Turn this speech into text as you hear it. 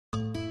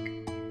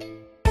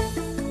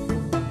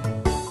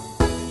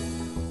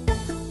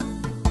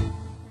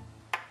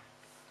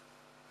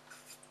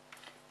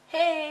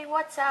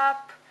what's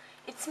up?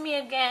 It's me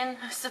again.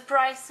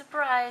 Surprise,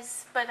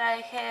 surprise, but I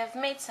have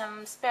made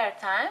some spare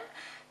time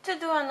to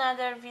do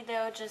another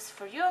video just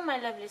for you, my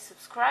lovely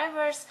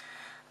subscribers.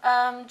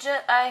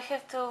 I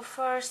have to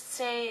first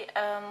say,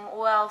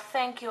 well,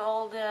 thank you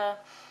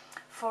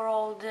for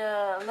all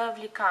the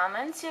lovely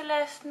comments you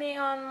left me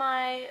on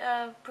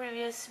my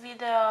previous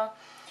video.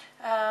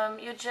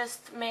 You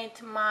just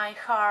made my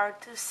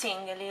heart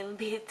sing a little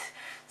bit.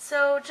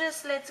 So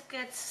just let's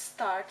get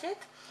started.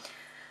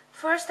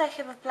 First, I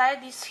have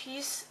applied this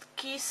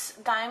Kiss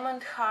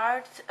Diamond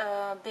Heart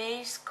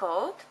base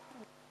coat.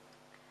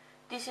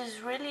 This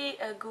is really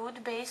a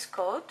good base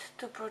coat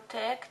to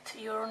protect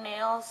your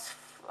nails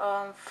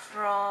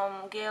from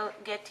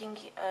getting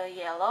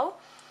yellow.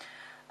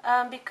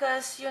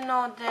 Because you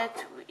know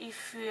that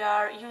if we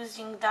are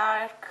using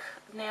dark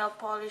nail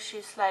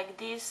polishes like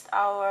this,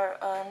 our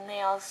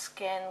nails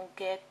can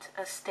get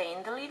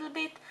stained a little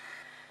bit.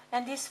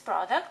 And this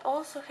product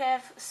also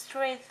have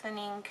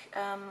strengthening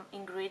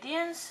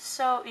ingredients,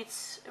 so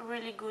it's a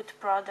really good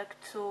product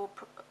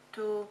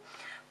to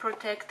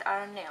protect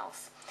our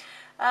nails.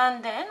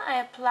 And then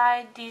I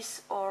applied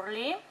this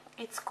ORLY.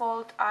 It's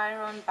called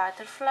Iron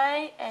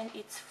Butterfly, and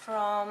it's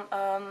from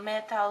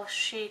Metal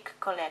Chic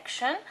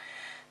collection.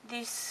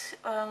 This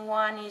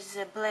one is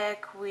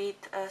black with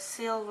a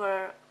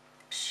silver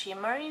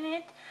shimmer in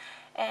it,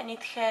 and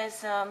it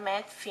has a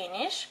matte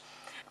finish.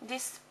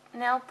 This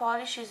nail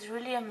polish is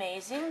really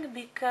amazing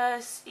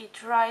because it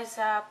dries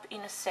up in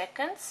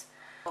seconds.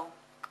 So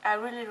I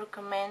really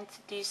recommend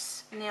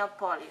this nail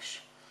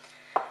polish.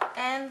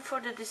 And for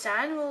the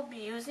design we'll be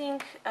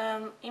using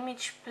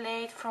image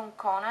plate from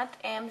KONAD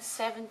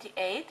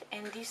M78,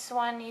 and this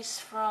one is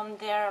from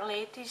their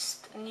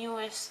latest,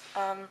 newest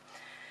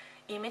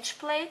image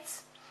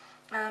plates.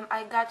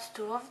 I got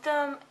two of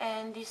them,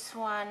 and this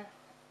one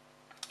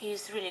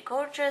is really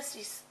gorgeous.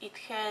 It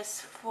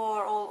has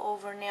 4 all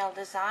over nail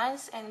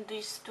designs and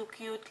these 2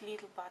 cute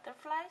little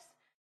butterflies.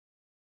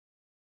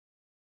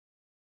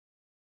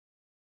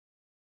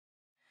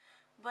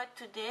 But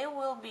today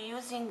we'll be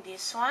using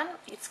this one.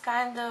 It's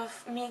kind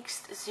of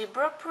mixed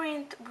zebra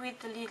print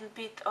with a little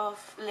bit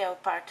of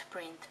leopard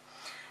print.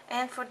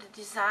 And for the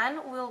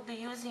design we'll be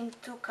using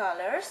 2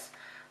 colors.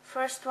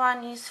 First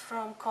one is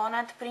from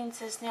KONAD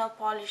Princess Nail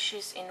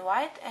Polishes in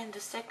white, and the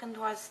second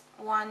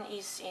one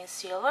is in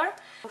silver.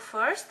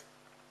 First,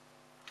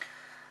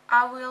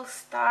 I will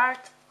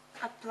start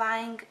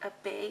applying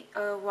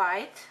a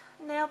white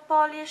nail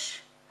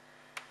polish,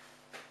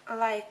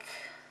 like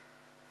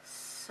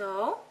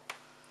so,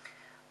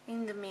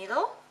 in the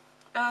middle,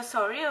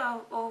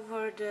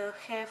 over the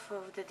half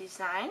of the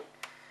design,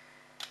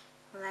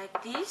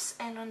 like this,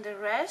 and on the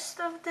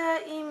rest of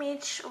the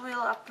image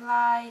we'll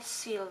apply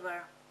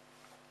silver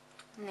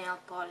nail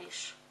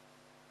polish,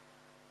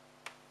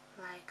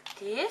 like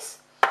this,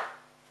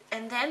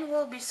 and then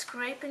we'll be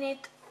scraping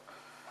it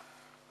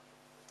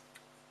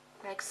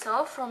like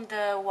so from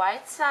the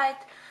white side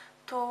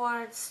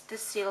towards the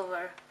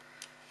silver,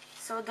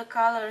 so the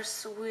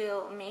colors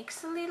will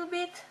mix a little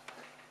bit.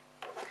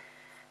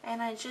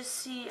 And I just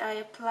see I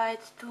applied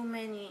too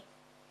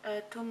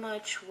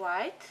much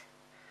white,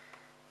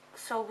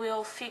 so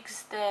we'll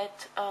fix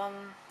that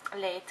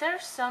later.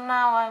 So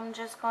now I'm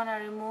just gonna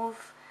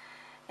remove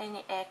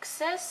any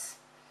excess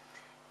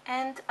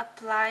and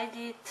applied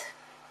it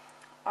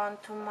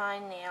onto my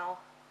nail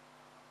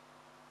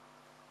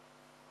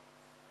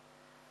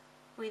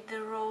with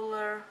the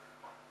roller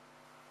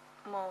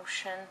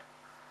motion,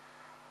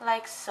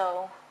 like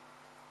so.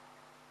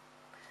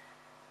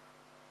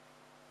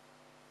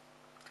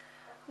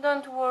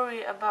 Don't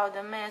worry about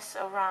the mess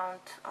around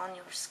on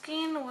your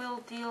skin. We'll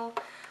deal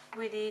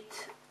with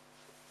it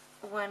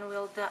when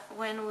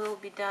we'll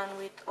be done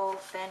with all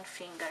 10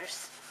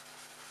 fingers.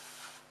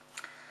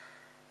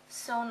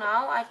 So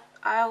now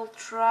I'll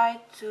try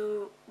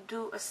to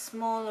do a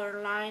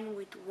smaller line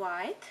with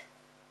white.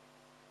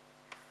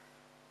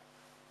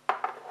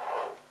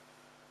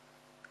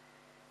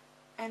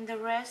 And the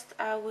rest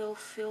I will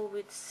fill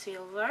with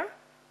silver.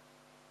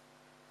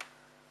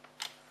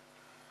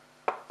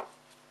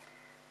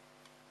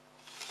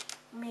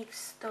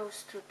 Mix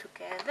those two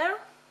together.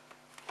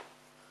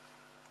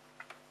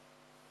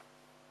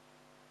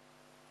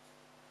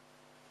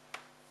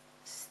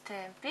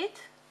 Stamp it.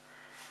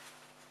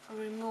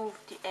 Remove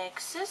the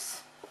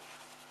excess.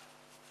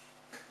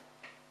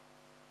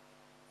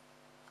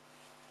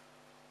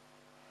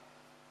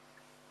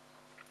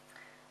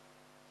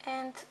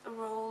 And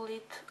roll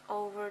it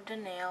over the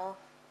nail,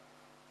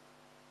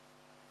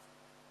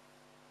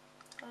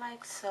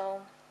 like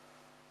so.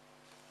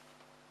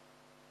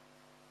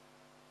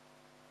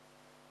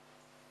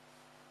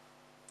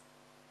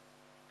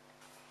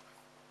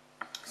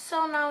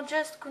 So now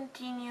just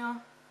continue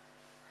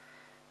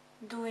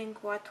doing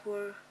what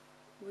we're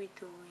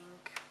doing.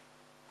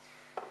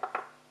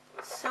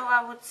 So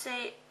I would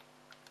say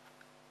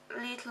a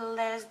little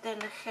less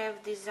than a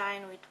half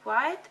design with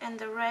white and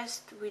the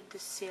rest with the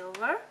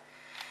silver.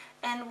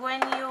 And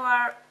when you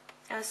are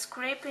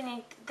scraping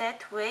it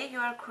that way, you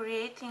are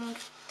creating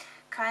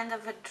kind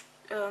of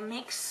a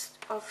mix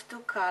of two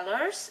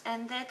colors,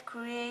 and that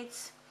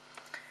creates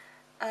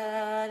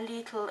a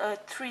little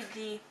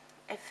 3D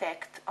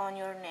effect on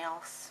your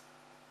nails.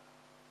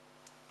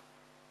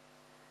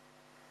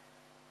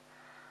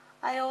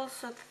 I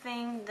also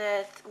think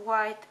that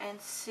white and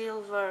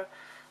silver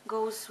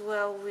goes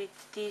well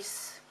with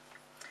this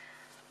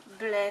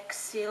black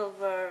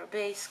silver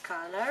base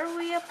color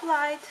we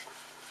applied,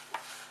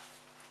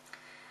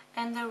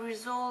 and the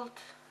result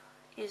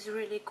is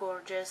really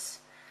gorgeous.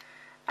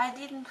 I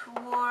didn't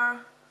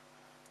wear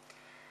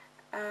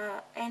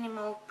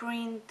animal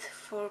print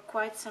for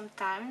quite some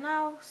time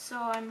now, so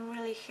I'm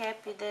really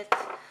happy that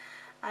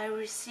I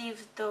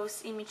received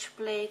those image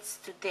plates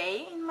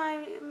today in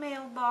my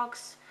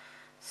mailbox.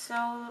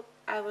 So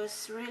I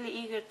was really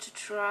eager to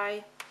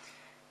try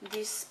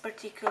this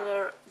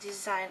particular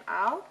design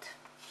out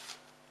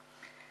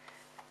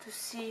to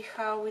see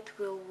how it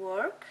will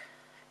work,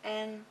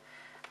 and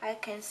I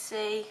can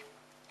say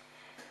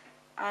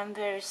I'm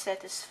very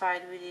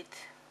satisfied with it.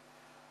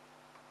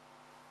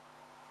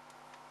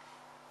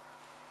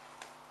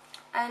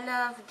 I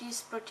love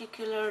this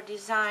particular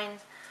design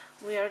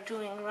we are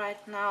doing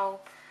right now.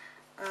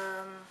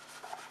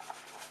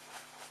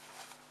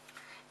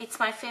 It's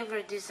my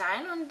favorite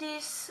design on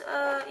this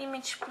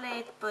image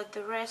plate, but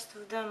the rest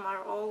of them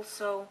are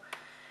also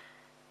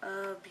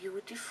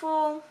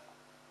beautiful.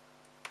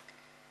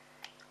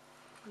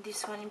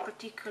 This one in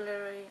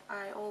particular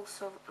I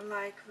also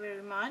like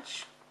very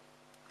much.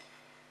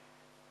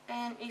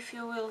 And if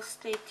you will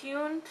stay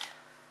tuned,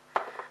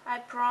 I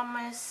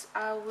promise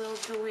I will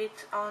do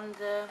it on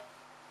the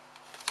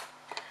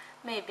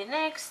maybe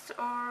next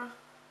or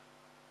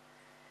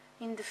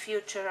in the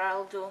future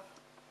I'll do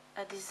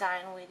a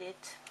design with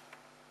it.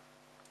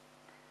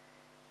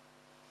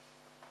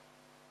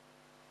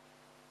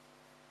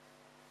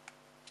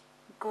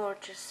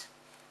 Gorgeous.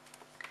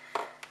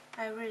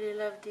 I really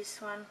love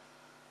this one.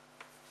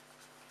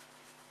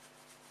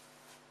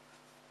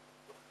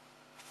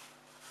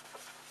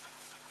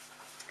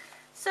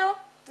 So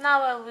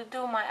now I will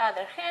do my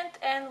other hand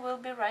and we'll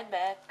be right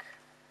back.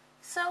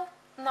 So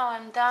now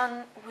I'm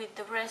done with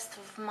the rest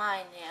of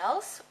my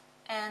nails,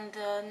 and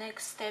the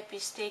next step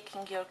is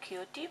taking your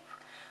Q-tip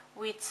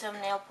with some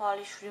nail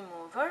polish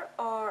remover,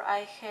 or I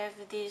have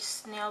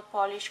this nail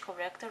polish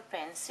corrector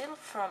pencil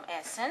from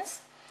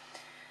Essence.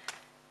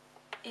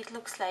 It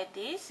looks like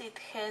this. It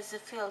has a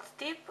felt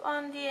tip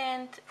on the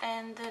end,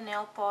 and the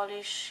nail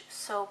polish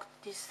soaked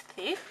this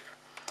tip,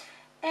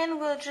 and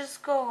we'll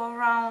just go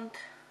around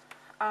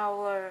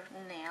our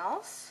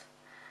nails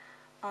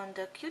on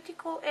the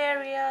cuticle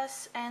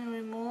areas and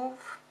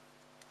remove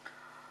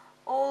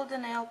all the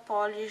nail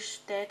polish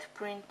that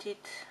printed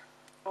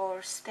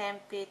or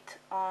stamped it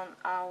on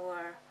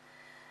our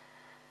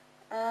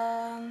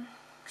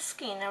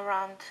skin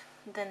around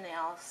the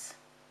nails.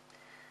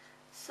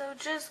 So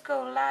just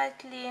go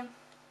lightly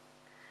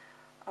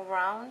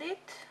around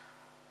it.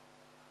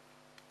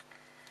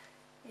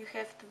 You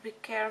have to be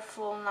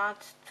careful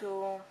not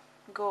to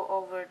go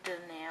over the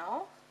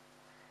nail,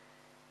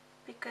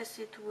 because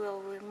it will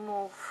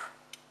remove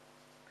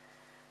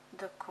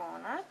the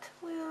KONAD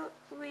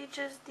we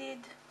just did.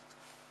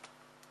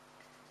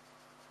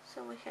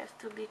 So we have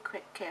to be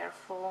quite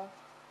careful.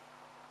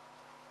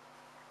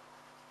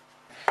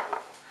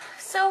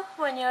 So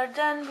when you're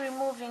done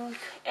removing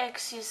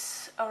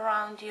excess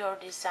around your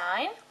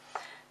design,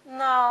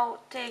 now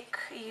take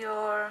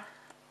your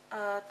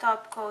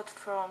top coat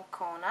from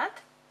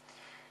KONAD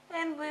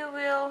and we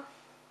will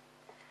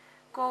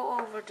go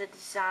over the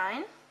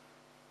design.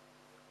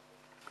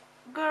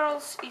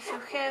 Girls, if you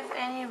have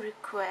any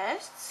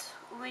requests,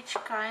 which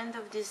kind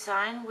of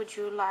design would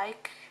you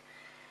like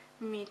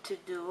me to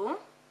do,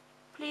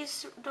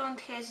 please don't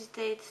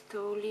hesitate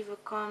to leave a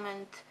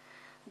comment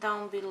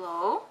down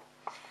below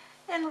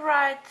and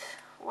write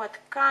what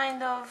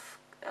kind of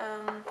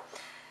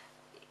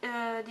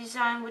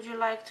design would you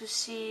like to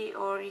see,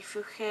 or if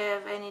you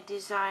have any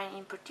design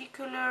in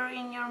particular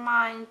in your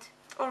mind,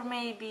 or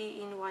maybe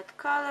in what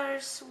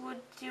colors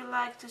would you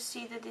like to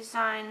see the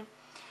design.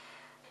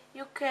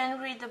 You can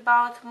read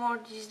about more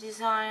this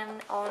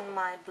design on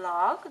my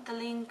blog. The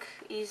link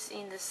is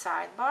in the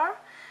sidebar,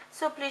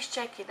 so please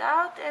check it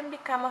out and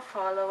become a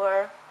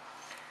follower.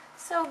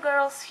 So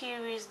girls,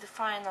 here is the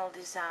final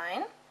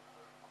design.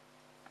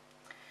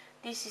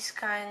 This is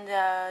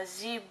kinda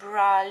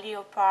zebra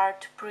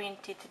leopard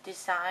printed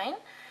design,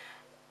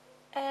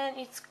 and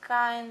it's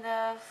kind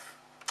of,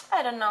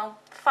 I don't know,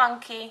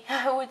 funky,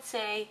 I would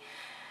say.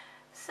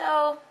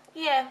 So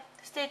yeah,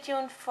 stay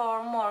tuned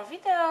for more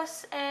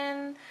videos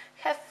and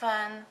have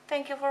fun.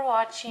 Thank you for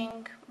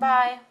watching.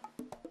 Bye.